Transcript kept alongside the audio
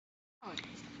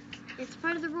It's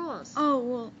part of the rules. Oh,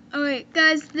 well. Alright,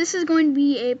 guys, this is going to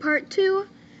be a part 2.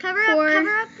 Cover up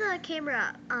the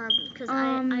camera, because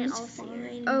I it's also see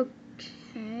it.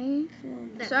 Okay.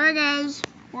 There. Sorry, guys.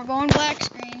 We're going black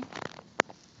screen.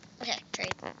 Okay, Trey,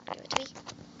 give it to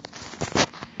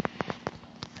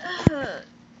me.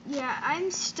 Yeah,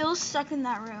 I'm still stuck in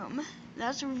that room.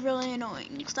 That's really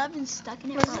annoying, because I've been stuck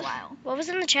in it for a while. What was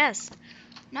in the chest?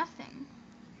 Nothing.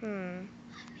 Hmm.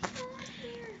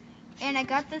 And I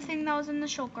got the thing that was in the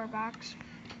shulker box.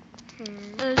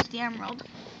 Hmm. It was the emerald.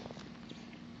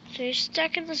 So you're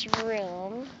stuck in this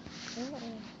room.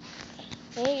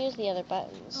 I didn't use the other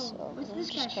buttons, so I'll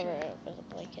just cover it up with a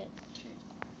blanket.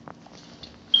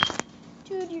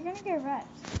 Dude, you're gonna get wrecked.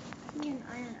 Give me an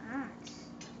iron axe.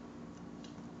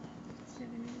 7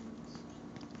 minutes.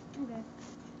 Okay.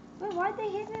 Wait, why'd they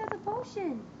hit me with a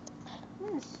potion? I'm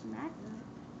gonna smack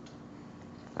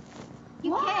that.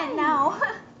 You can't now.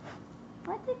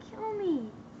 Why'd they kill me?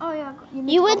 Oh, yeah.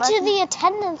 You went to the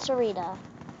attendance arena.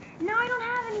 Now I don't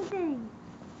have anything.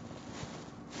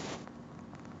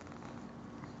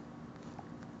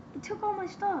 It took all my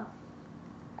stuff.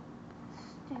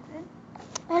 Stupid.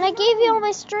 And I gave you all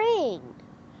my string.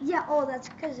 Yeah, oh, that's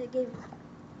because it gave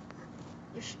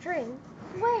your string.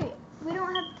 Wait, we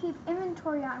don't have to keep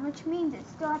inventory on, which means it's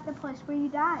still at the place where you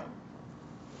died.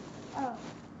 Oh,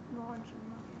 I'm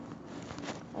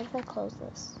just gonna close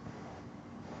this.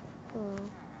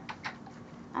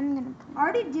 I'm gonna. I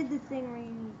already did the thing where you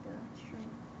need the string.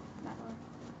 That one.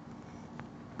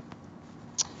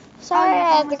 Sorry, yeah, I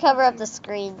have to almost cover got up you. the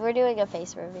screen. We're doing a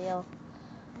face reveal.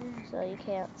 So you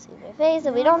can't see my face,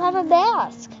 and we don't have a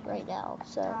mask right now,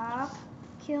 so. Stop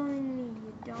killing me,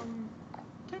 you dumb.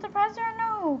 I'm surprised there are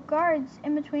no guards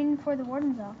in between for the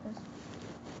warden's office.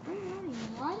 I'm running.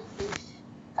 Why did this?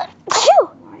 Phew!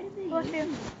 Why did they Bless hit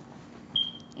you.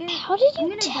 me? How did I'm you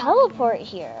gonna die teleport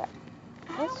here?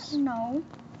 I don't know.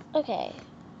 Okay.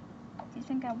 Do you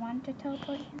think I want to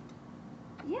teleport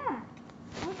you? Yeah.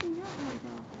 How do you not want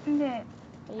to? Okay.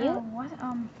 You? What?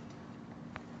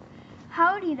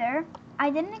 Howdy there. I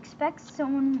didn't expect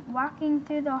someone walking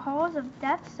through the halls of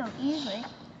death so easily.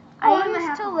 Oh, I I'm a used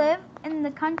half to on. live in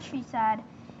the countryside,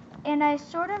 and I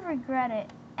sort of regret it.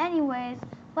 Anyways,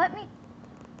 let me.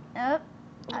 Why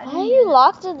are you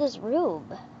locked in this room?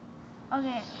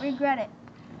 Okay, regret it.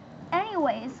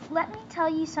 Anyways, let me tell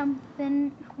you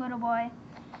something, little boy.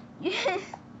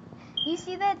 You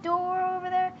see that door over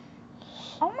there?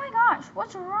 Oh my gosh,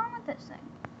 what's wrong with this thing?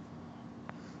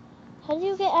 How do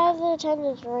you get out of the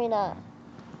attendance arena?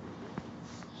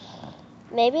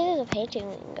 Maybe there's a painting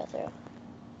we can go through.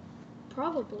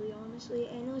 Probably, honestly.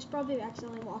 Annalise probably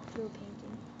accidentally walked through a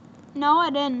painting. No, I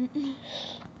didn't.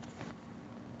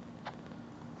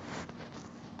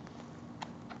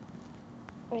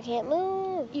 We can't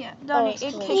move. Yeah, Donnie, it's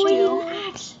it cool. kicked Wait, you. an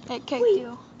axe. It kicked Wait.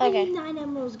 you. I Okay. need 9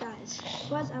 emeralds, guys.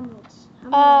 Who has emeralds? How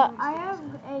many I emeralds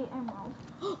have a emerald.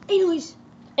 do you have? Annalise,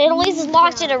 Annalise is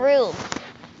locked in a room.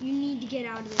 you need to get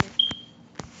out of there.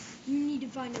 You need to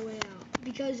find a way out.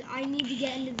 Because I need to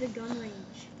get into the gun range.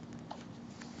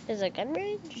 Is it gun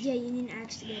range? Yeah, you need an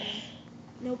axe to get in.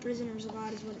 No prisoners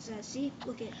allowed is what it says. See?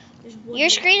 Look it. There's wood Your here.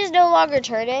 screen is no longer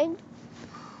turning.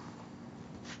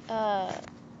 I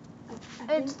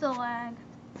It's think- the lag.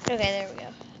 Okay, there we go.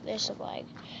 There's some lag.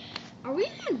 Are we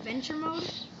in adventure mode?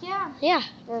 Yeah, Yeah,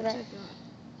 we're That's back. what I thought.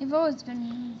 you've always been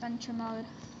in adventure mode.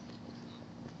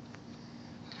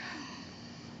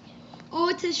 Oh,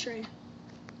 it's this train.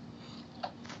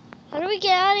 How do we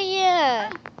get out of here?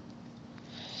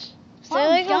 Is there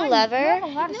like a lever? You have a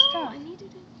lot of No, stuff. I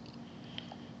needed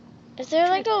it. Is there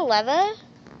like a lever?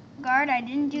 Guard, I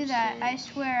didn't do that. I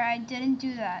swear I didn't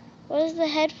do that. What is the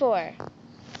head for?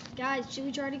 Guys, should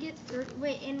we try to get 30?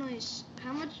 Wait, Annalise,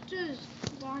 how much does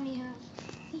Bonnie have?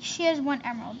 She has 1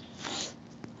 emerald.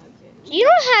 Okay. You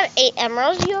don't have 8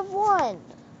 emeralds, you have 1.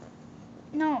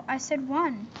 No, I said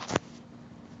 1.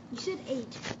 You said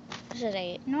 8. I said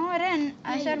 8. No, I didn't.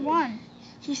 I Yeah, said you did. 1.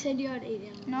 He said you had 8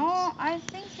 emeralds. No, I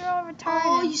think you're all retarded.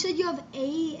 Oh, you said you have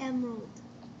a emerald.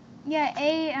 Yeah,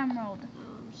 a emerald.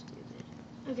 Oh, I'm stupid.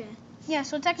 Okay. Yeah,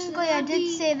 so technically I that'd did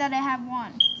be- say that I have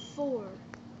 1. 4.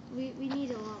 We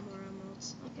need a lot more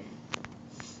emeralds. Okay.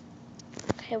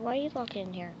 Okay, why are you locked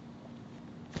in here?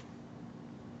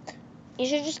 You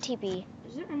should just TP.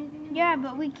 Is there anything in Yeah, there?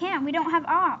 but we can't. We don't have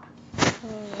op.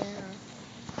 Oh,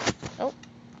 yeah. Oh.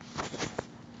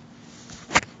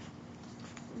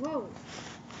 Whoa.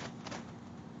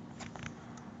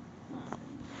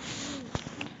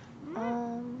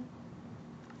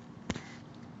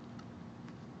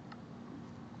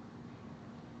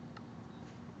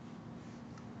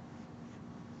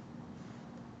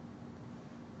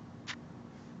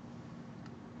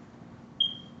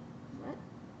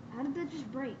 that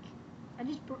just break? I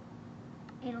just broke.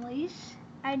 Annalise?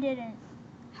 I didn't.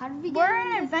 How did we get We're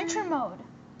in adventure mode.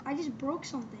 I just broke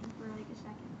something for like a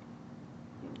second.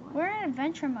 Wait, what? We're in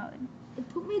adventure mode. It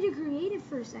put me to creative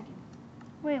for a second.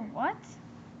 Wait, what?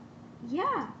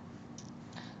 Yeah.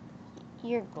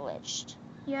 You're glitched.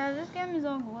 Yeah, this game is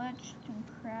all glitched and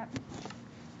crap.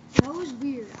 That was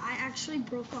weird. I actually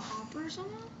broke a hopper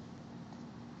somehow.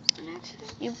 An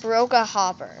accident. You broke a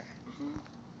hopper. Uh-huh.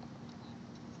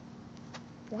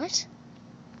 What?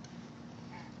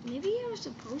 Maybe I was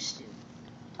supposed to.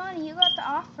 Tony, you got the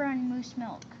off-brand moose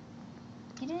milk.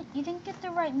 You didn't get the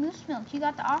right moose milk. You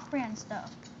got the off-brand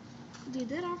stuff. Dude,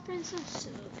 that off-brand stuff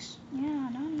sucks. Yeah,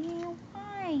 Tony,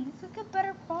 why? You could get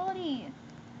better quality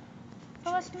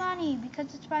for less money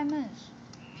because it's by Moose.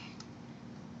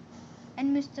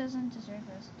 And Moose doesn't deserve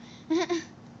this.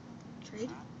 Trade?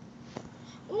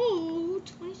 Oh,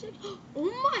 26.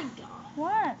 Oh my god.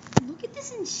 What? Look at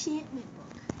this enchantment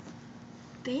book.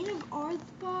 Bane of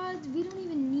Arthropods. We don't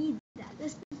even need that.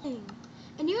 That's the thing.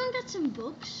 And you even got some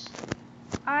books.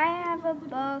 I have a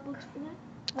book. Books for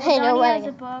that? Hey, no Donnie way. has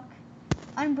a book.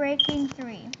 Unbreaking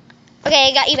 3. Okay,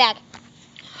 I got you back.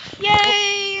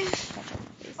 Yay!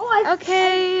 Oh,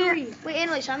 Okay. I have 3. Wait,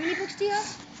 Annalise, how many books do you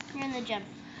have? You're in the gym.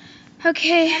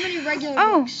 Okay. How many regular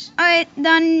Oh, books? alright,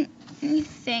 then you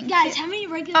think. Guys, how many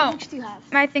regular books do you have?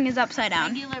 My thing is upside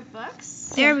down. Regular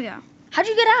books? There we go. How'd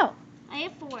you get out? I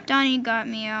have 4. Donnie got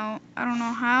me out. I don't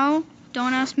know how.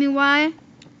 Don't ask me why.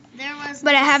 There was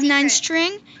But I have 9 secret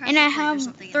string, and I have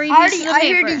 3 pieces of I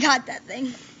paper. already got that thing.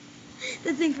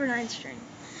 The thing for 9 string.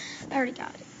 I already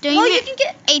got it. Don't Well, you you can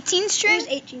get 18 It string? was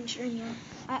 18 string,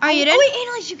 yeah. Oh, you did? Oh wait,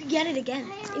 Annalise, you could get it again.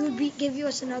 It would be give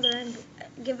us another emerald.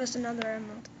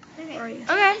 Where are you?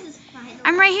 Okay.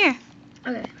 I'm right here.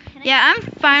 Okay. Yeah, I'm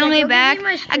finally Go give back. me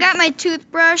my I got my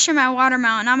toothbrush and my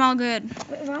watermelon. I'm all good.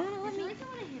 Wait, if I want to let me,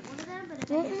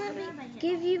 won't let me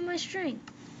give you my string.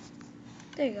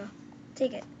 There you go.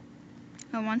 Take it.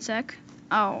 Oh, one sec.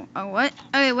 Oh, what?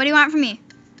 Okay, what do you want from me?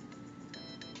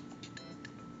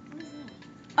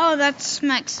 Oh, that's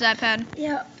Max's iPad.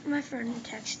 Yeah, my friend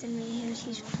texted me.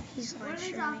 He's live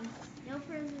streaming. No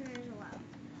prisoners allowed.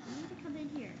 You need to come in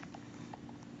here.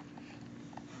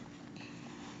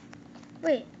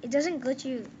 Wait, it doesn't glitch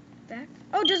you back?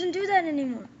 Oh, it doesn't do that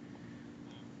anymore.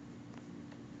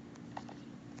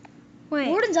 Wait,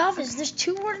 Warden's office. There's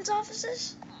 2 warden's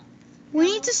offices? we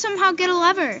need to somehow get a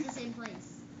lever. It's the same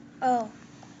place. Oh,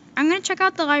 I'm gonna check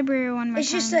out the library one more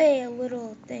it's time. just a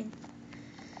little thing.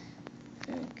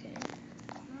 Okay.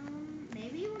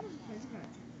 Maybe you want to prison guard.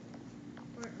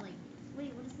 Or like,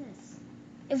 wait, what is this?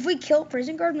 If we kill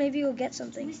prison guard, maybe we'll get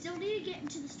something. We still need to get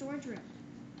into the storage room.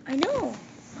 I know.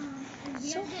 And we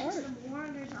So have to get hard. into the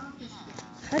warden's office.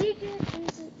 How do you get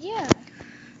into? Yeah.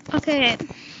 Okay.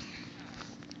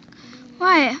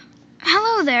 Why?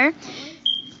 Hello there.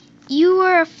 You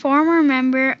were a former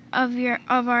member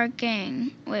of our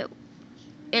gang. Wait,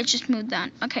 it just moved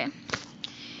on. Okay.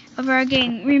 Of our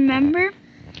gang. Remember?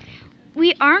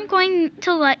 We aren't going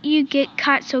to let you get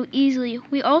caught so easily.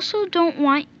 We also don't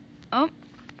want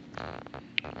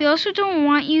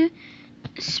you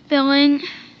spilling.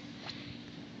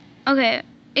 Okay,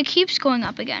 it keeps going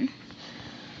up again.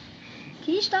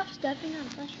 Can you stop stepping on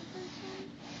pressure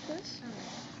points?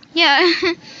 Yeah.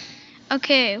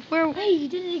 Okay, Hey, you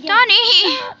did it again.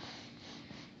 Donnie! Stop.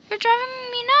 You're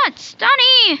driving me nuts,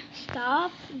 Donnie!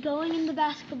 Stop going in the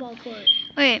basketball court.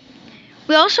 Wait.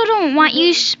 We also don't want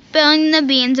you spilling the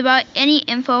beans about any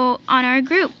info on our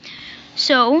group.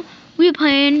 So, we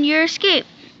plan your escape.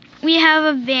 We have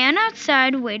a van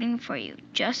outside waiting for you.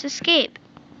 Just escape.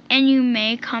 And you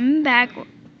may come back.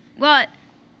 What?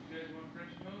 You guys want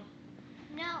French toast?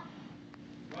 No.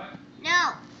 What?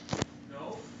 No.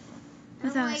 No? I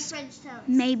With don't like us. French toast.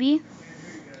 Maybe. Can't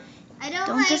hear you guys. I don't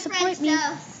Don't like disappoint French me. toast.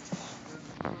 Let's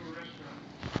go to a restaurant.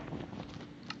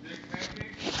 Big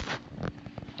pancakes?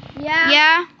 Yeah.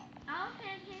 Yeah. I'll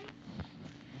pancake.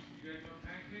 You guys want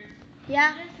pancakes?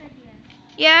 Yeah.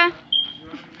 Yeah. You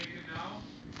want to make it now?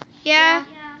 Yeah.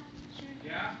 Yeah. Sure.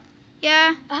 Yeah?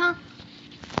 Yeah. Uh huh.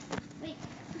 Wait.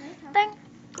 Can I come? Thank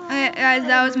Okay, guys,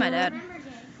 that was my dad. Remember, gang,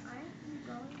 aren't you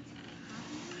going to copy me?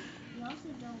 You also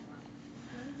don't want.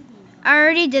 Going to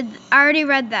be I already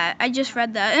read that. I just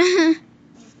read that.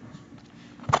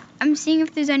 I'm seeing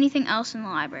if there's anything else in the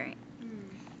library.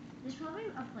 There's probably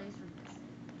a place for this.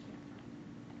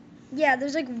 Yeah,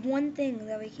 there's like one thing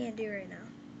that we can't do right now.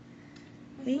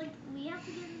 It's like we have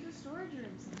to get into the storage room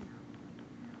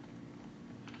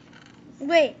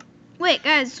somehow. Wait.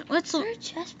 Guys, let's. Is there a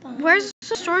chest behind Where's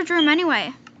the storage room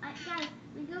anyway? Guys,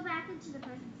 we go back into the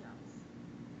prison cells.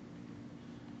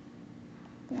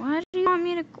 What do you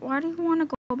Why do you want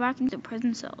to go back into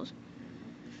prison cells?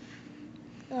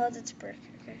 Oh, that's a brick.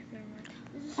 Okay, never mind.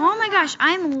 Oh my gosh,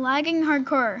 I'm lagging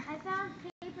hardcore. I found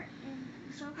paper in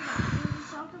the soccer box. There's a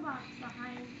soccer box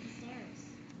behind the stairs.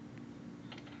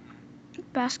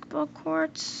 Basketball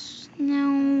courts?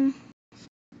 No.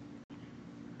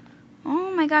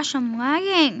 Oh my gosh, I'm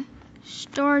lagging.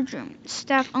 Storage room.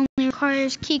 Staff only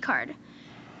requires key card.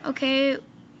 Okay.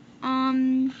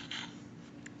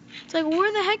 It's like,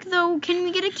 where the heck though can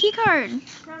we get a key card?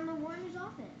 From the warden's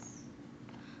office.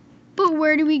 But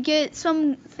where do we get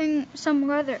some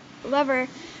lever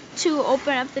to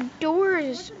open up the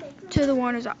doors to the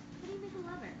warden's office? How do you make a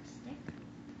lever?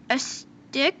 A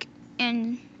stick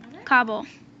and Lever? cobble.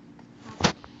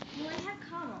 You only have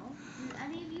cobble. Do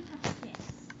any of you have sticks?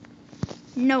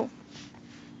 No.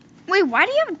 Wait, why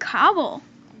do you have cobble?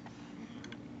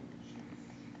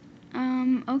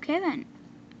 Okay then.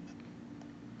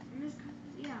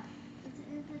 Yeah, it's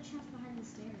the chest behind the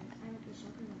stairs. I have the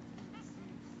soccer box behind the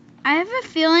stairs. I have a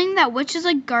feeling that witch is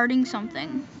like guarding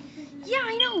something. Yeah,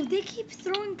 I know. They keep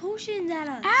throwing potions at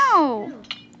us. Ow!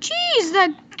 Jeez,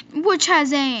 that witch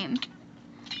has aim.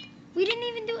 We didn't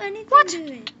even do anything What? to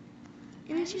it.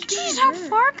 And it's just Jeez, getting how hurt.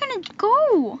 far can it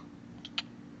go?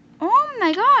 Oh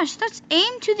my gosh, that's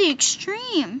aim to the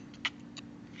extreme.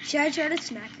 Should I try to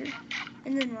smack her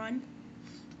and then run?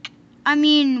 I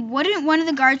mean, wouldn't one of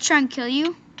the guards try and kill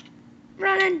you?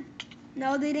 Running.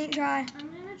 No, they didn't try. I'm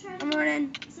gonna try to. I'm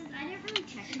running. Since I didn't really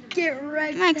check in the Get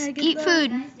right Max, back at eat the-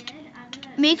 food. You guys did, I'm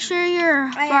gonna. Make sure your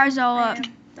I bar's am, all I up. am.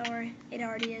 Don't worry. It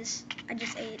already is. I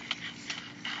just ate.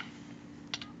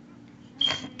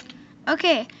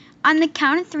 Okay, on the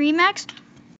count of 3, Max.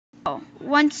 Oh,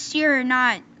 once you're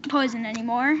not poisoned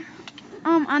anymore.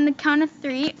 On the count of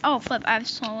 3. Oh, flip! I've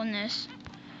stolen this.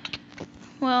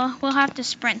 Well, we'll have to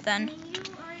sprint I then. mean, you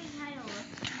already had a look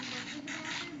for the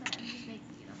bathroom, but I'm just making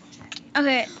you double check.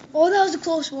 Okay, Oh, that was a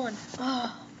close one.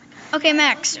 Oh. okay,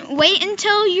 Max. Wait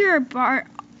until your bar,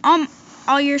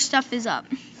 all your stuff is up.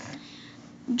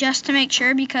 Just to make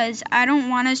sure, because I don't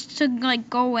want us to like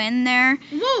go in there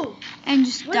Whoa! and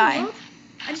just What die. in the world?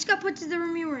 I just got put to the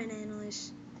room you were in,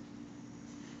 Annalise.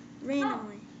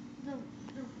 Randomly. The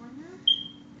one room?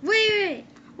 Wait.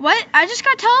 What? I just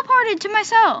got teleported to my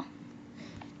cell.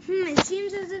 It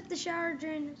seems as if the shower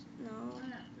drain is... No.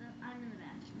 I'm in the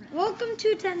bathroom. Welcome to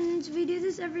attendance. We do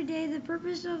this every day. The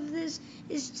purpose of this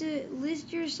is to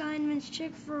list your assignments,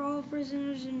 check for all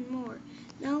prisoners, and more.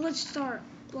 Now let's start.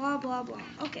 Blah, blah, blah.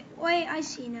 Okay, wait, I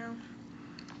see now.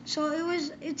 So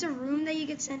it's a room that you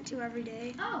get sent to every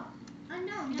day. Oh,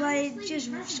 no. But it just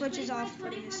switches off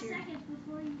putting us here. Seconds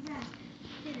before you guys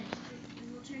finish.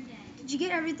 It will turn day. Did you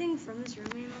get everything from this room,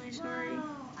 Annalise, already?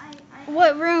 Whoa, I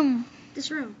What room?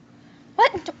 This room.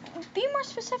 What? Be more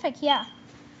specific. Yeah,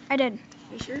 I did.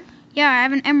 You sure? Yeah, I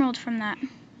have an emerald from that.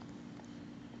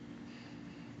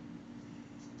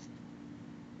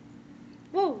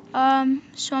 Whoa.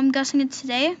 So I'm guessing it's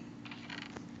today.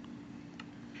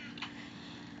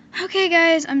 Okay,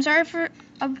 guys, I'm sorry for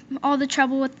all the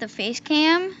trouble with the face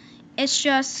cam. It's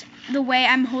just the way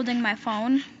I'm holding my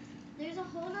phone. There's a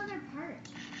whole other part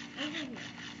over here. You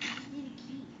just need a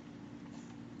key.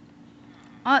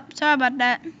 Oh, sorry about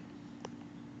that. Do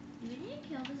we need to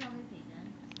kill this other thing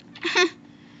then?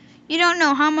 You don't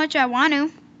know how much I want to.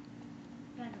 By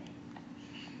the way.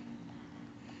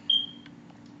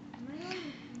 I'm gonna go in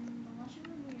the washroom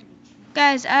room. We already checked.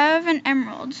 Guys, I have an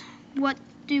emerald. What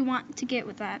do you want to get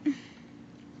with that?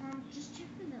 Just check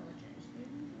the villagers. Maybe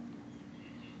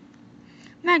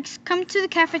they'll Max, come to the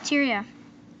cafeteria.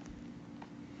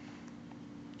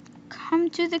 Come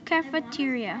to the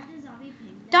cafeteria.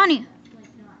 Donnie,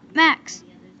 Max,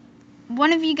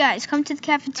 one of you guys, come to the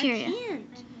cafeteria. I can't.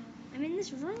 I'm in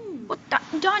this room. What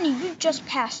Donnie, you just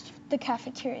passed the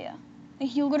cafeteria.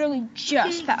 Like, you literally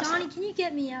just passed Donnie, it. can you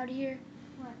get me out of here?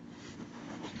 What?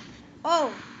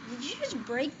 Oh, did you just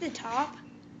break the top?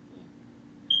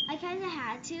 I kind of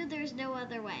had to. There's no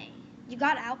other way. You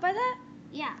got out by that?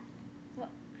 Yeah.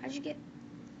 How'd you get...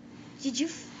 Did you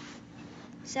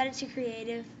set it to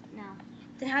creative? No.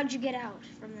 Then how'd you get out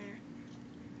from there?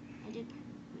 We did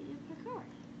parkour.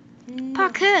 No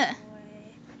Parkour.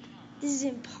 way. This is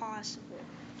impossible.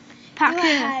 Parkour.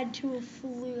 You had to have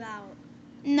flew out.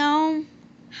 No,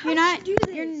 How you're did not. she do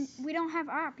this? We don't have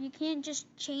ARP. You can't just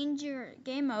change your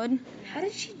game mode. How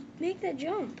did she make that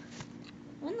jump?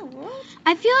 What in the world?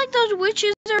 I feel like those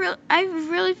witches are. I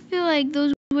really feel like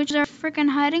those witches are freaking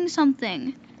hiding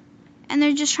something, and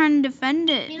they're just trying to defend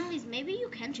it. Annalise, maybe you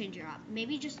can change your op.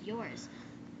 Maybe just yours.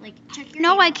 Like, check your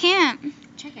No, game I mode. can't.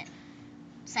 Check it.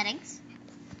 Settings.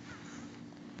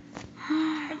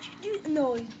 I you do?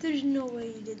 No, there's no way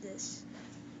you did this.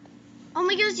 Oh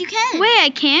my gosh, you can. Wait, I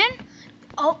can?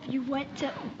 Oh, you went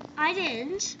to. I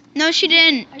didn't. No, she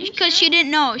didn't. Are you Because sure? she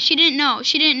didn't know. She didn't know.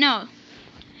 She didn't know.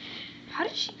 How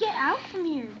did she get out from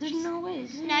here? There's no way.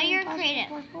 This is Now an you're impossible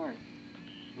creative. parkour.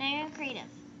 Now you're creative.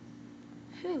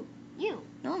 Who? You.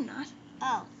 No, I'm not.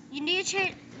 Oh, you need to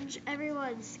change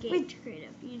everyone's skate Wait, to creative.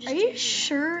 You just Are you changed it.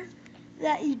 sure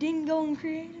that you didn't go in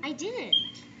creative? I didn't.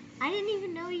 I didn't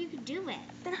even know you could do it.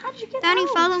 Then how did you get Donnie, out?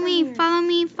 follow from me. here? Follow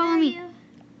me. Where Follow are me. you?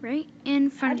 Right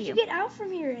in How front did of you you. get out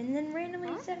from here and then randomly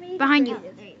Huh? set me to Behind you. Oh,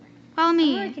 creative? there you are. Follow I'm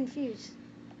me. really confused.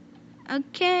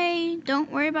 Okay,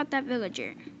 don't worry about that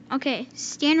villager. Okay,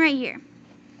 stand right here.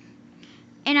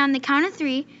 And on the count of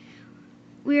 3,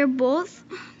 we are both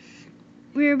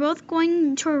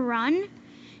going to run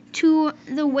to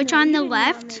the witch No, on you the did not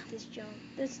left. make this jump.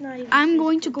 That's not even I'm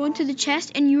going to physically go into the possible.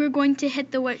 chest, and you are going to hit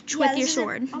the witch with Yeah, your this isn't-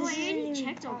 sword. Oh, this I isn't already even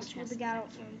checked all the possible chests to get out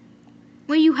back from.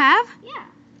 What you have? Yeah.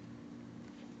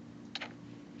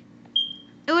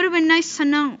 It would have been nice to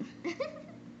know.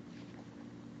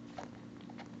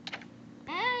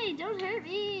 Hey, don't hurt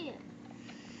me.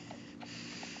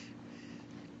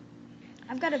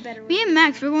 I've got a better way. Me and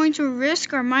Max, we're going to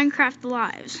risk our Minecraft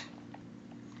lives.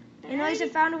 And at least I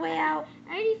found a way out.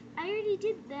 I already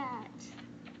did that.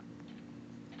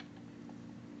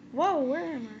 Whoa,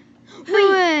 where am I? Do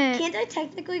Wait, it. can't I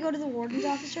technically go to the warden's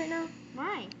office right now?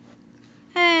 Why?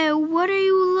 Hey, what are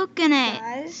you looking at?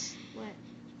 Guys, What?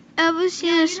 Ever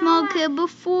seen you're a small not kid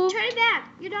before? Turn it back.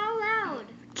 You're not allowed.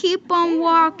 Keep on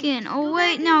walking. Oh, Go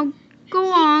wait, back now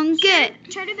go on, get.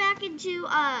 Turn it back into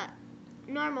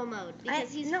normal mode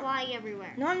because he's no. flying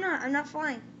everywhere. no, I'm not. I'm not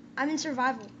flying. I'm in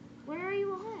survival. Where are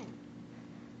you on?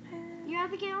 You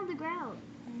have to get on the ground.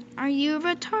 Are you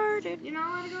retarded? You're not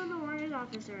allowed to go in the warden's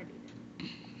office or anything.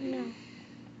 No.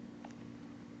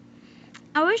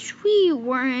 I wish we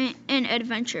weren't in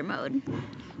adventure mode.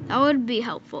 That would be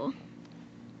helpful.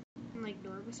 Like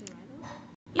normal survival?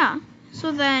 Yeah.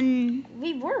 So then,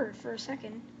 We were for a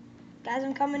second. Guys,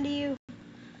 I'm coming to you.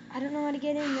 I don't know how to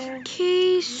get in there.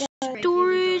 case Break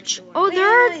storage. through the door. Oh, there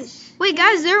are. Guys, Wait,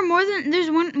 guys, there are more than. There's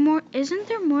one more. Isn't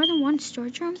there more than one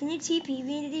storage room? can you TP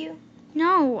me to you?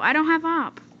 No, I don't have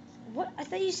op. What? I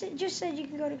thought you just said you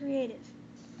can go to creative.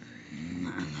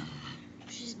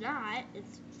 She's not.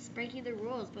 It's breaking the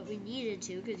rules, but we needed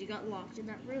to because you got locked in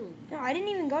that room. No, I didn't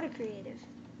even go to creative.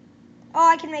 Oh,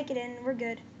 I can make it in. We're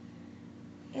good.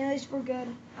 At least we're good.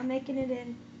 I'm making it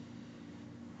in.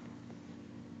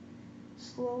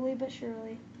 Slowly but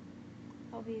surely.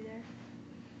 I'll be there.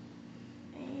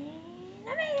 And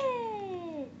I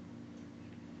made it!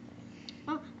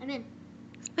 Oh, I'm in.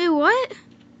 Wait, what? What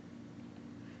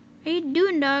are you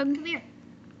doing, dog? Come here.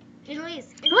 Annalise,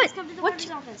 What? come to the What?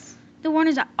 warden's office. The one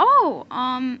is that. Oh,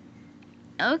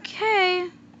 okay.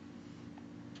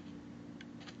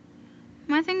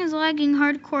 My thing is lagging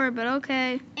hardcore, but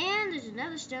okay. And there's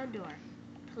another stone door.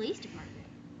 Police department.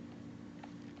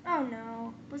 Oh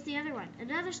no. What's the other one?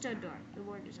 Another stone door. The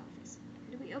warden's office.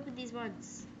 How do we open these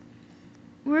ones?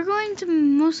 We're going to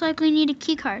most likely need a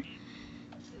key card.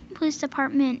 Police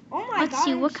department. Oh my Let's god.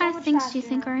 see, I'm what so kind of much things do you faster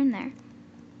think now. are in there?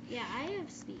 Yeah, I have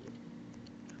speed.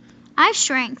 I have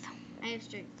strength. I have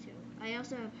strength too. I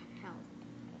also have health.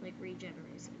 Like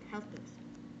regeneration. Health boost.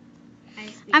 I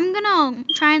have speed. I'm gonna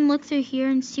try and look through here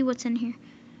and see what's in here.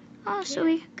 Oh, so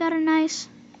Okay. we got a nice.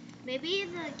 Maybe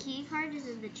the key card is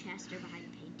in the chest or behind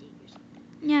a painting or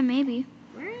something. Yeah, maybe.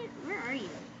 Where are you?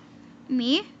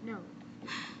 Me? No.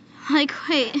 Like,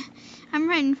 wait. I'm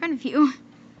right in front of you.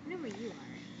 Wherever you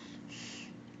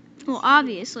are. Well,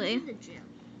 obviously. In the gym.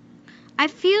 I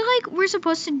feel like we're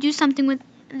supposed to do something with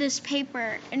this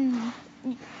paper and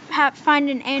find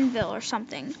an anvil or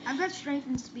something. I've got strength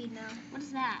and speed now. What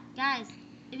is that? Guys,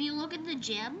 if you look at the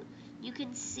gym, you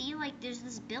can see like there's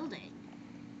this building.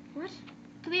 What?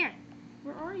 Come here.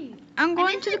 Where are you? I'm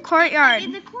going in to the I'm courtyard.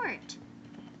 in the court.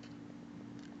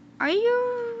 Are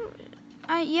you?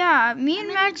 Yeah, me I'm and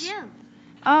in Max. the gym.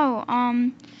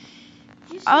 Oh,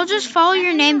 I'll just follow your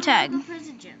I'm in name the tag. local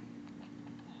prison gym.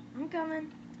 I'm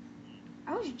coming.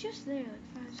 I was just there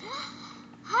like 5 seconds.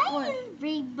 Hi, What?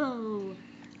 Rainbow.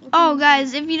 Oh,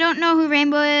 guys, if you don't know who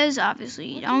Rainbow is, obviously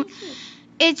you don't.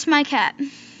 It's my cat.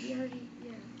 You already,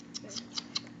 yeah.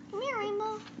 Come here,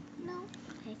 Rainbow. No.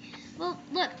 Okay. Well,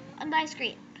 look on my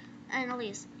screen.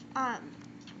 Annalise.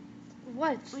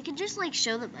 What? We can just like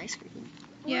show them my screen.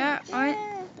 Yeah, alright.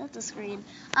 That's a screen.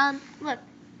 Look.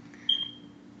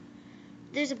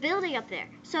 There's a building up there.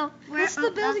 So we're That's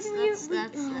the building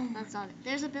that's not it.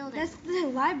 There's a building. That's the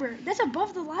library. That's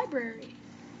above the library.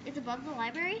 It's above the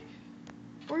library.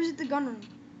 Or is it the gun room?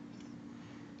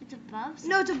 It's above.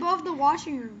 No, it's above the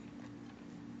washing room.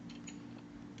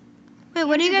 Wait,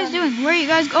 what are you guys doing? Where are you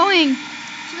guys going?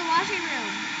 To the washing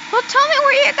room. Well, tell me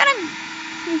where you're gonna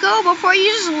go before you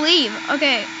just leave.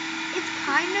 Okay. It's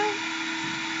kind of.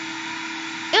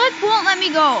 It like won't let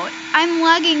me go. I'm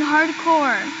lagging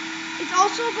hardcore. It's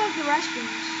also above the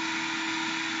restrooms.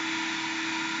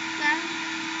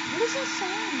 What is this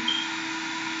sound?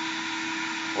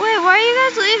 Wait, why are you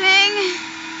guys leaving?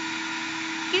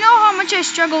 You know how much I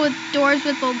struggle with doors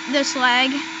with this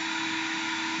lag?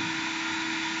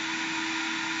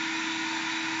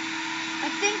 I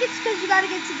think it's because you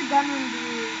gotta get to the gun room,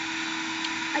 dude.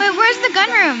 Wait, where's the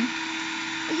gun room?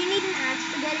 You need an axe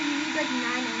to get it. You need like 9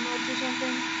 emeralds or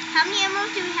something. How many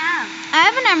emeralds do we have? I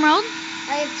have an emerald.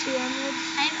 I have 2 emeralds.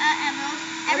 I have emeralds.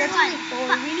 Oh, that's Everyone. only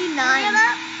 4. We need 9.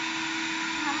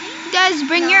 How many? Guys,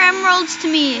 bring your 9. emeralds to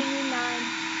We me. need 9.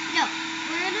 No,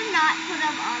 we're gonna not put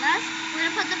them on us. We're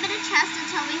gonna put them in a chest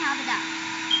until we have enough.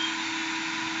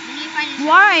 We need to find a chest.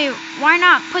 Why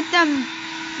not put them?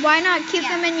 Why not keep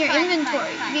them in your fine,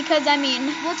 inventory? fine. Because I mean,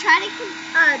 Let's try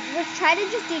to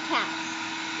just do tasks.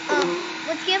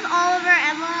 Let's give all of our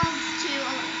emeralds to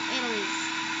Annalise.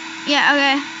 yeah,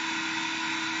 okay.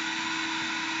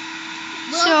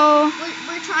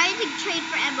 We're trying to trade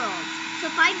for emeralds.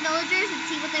 So find villagers and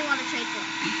see what they want to trade for.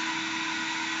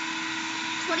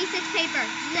 26 paper.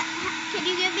 Can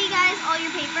you give me guys all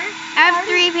your paper? I have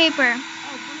 3 paper.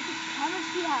 Oh, how much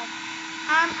do you have?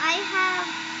 I have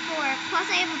 4. Plus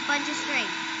I have a bunch of string.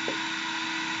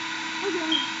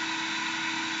 Okay.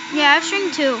 Yeah, I have string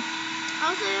 2.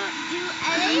 Also,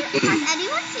 has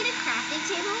anyone seen a crafting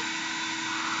table?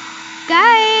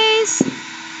 Guys.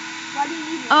 Why do you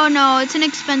need it? Oh no, it's an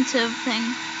expensive thing.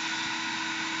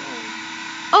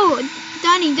 Oh,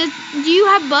 Donnie, do you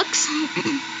have books?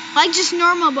 Like just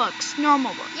normal books.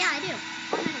 Normal books. Yeah, I do.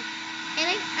 And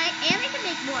I can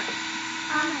make more.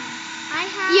 I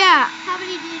have. Yeah. How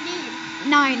many do you need?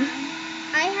 9.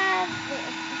 I have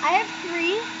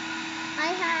 3.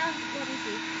 I have. Let me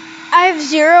see. I have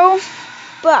 0,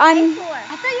 but I I'm. have 4.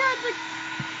 I thought you had like.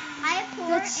 I have 4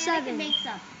 That's and I 7. can make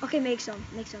some. Okay, make some.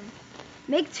 Make some.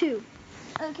 Make 2.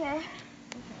 Okay.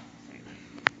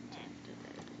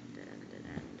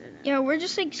 Yeah, we're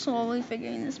just like slowly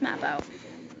figuring this map out.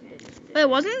 Wait,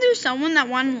 wasn't there someone that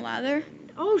wanted leather?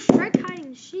 Oh, strike hide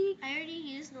and seek. I already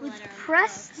used the With letter.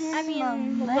 Preston. I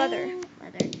mean, leather.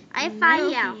 I have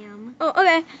 5 now. Oh,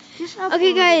 okay. Just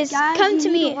Okay, upload guys, it. Guys, come you to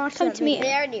need me. watch Come that to me.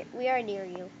 video. We are near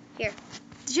you. Here.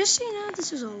 Just so you know,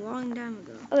 this was a long time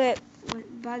ago. Okay.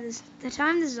 By the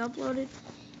time this is uploaded,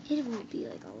 it will be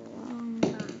like a long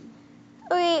time.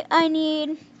 Okay, I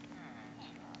need.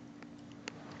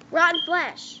 Rotten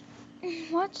flesh.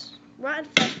 What? Rotten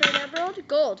flesh for an emerald.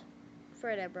 Gold for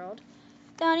an emerald.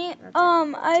 Donnie,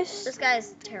 This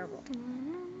guy's terrible.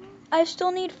 I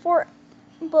still need 4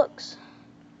 books.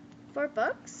 4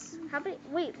 books? How many?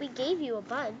 Wait, we gave you a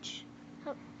bunch.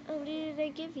 How many did I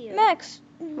give you? Max,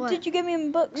 What? did you give me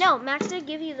books? No, Max didn't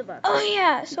give you the books. Oh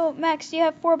yeah. So Max, do you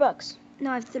have 4 books? No,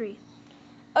 I have 3.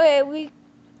 Okay, we.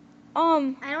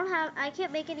 I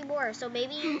can't make any more. So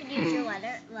maybe you can use your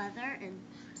leather and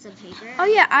some paper. Oh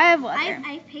yeah, I have I leather.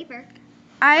 have paper.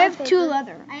 I have paper. 2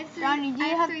 leather. I have 3. Donnie, do I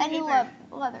you have 3 any paper.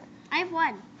 leather? I have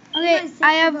 1. Okay, guys, take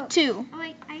I the have books. 2. Oh,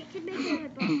 I can make another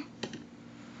book.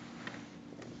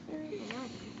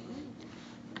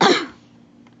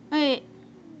 Wait.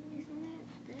 Isn't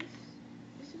it this?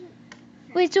 Isn't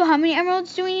it? Wait. So how many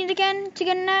emeralds do we need again to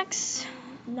get an axe?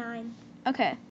 9. Okay.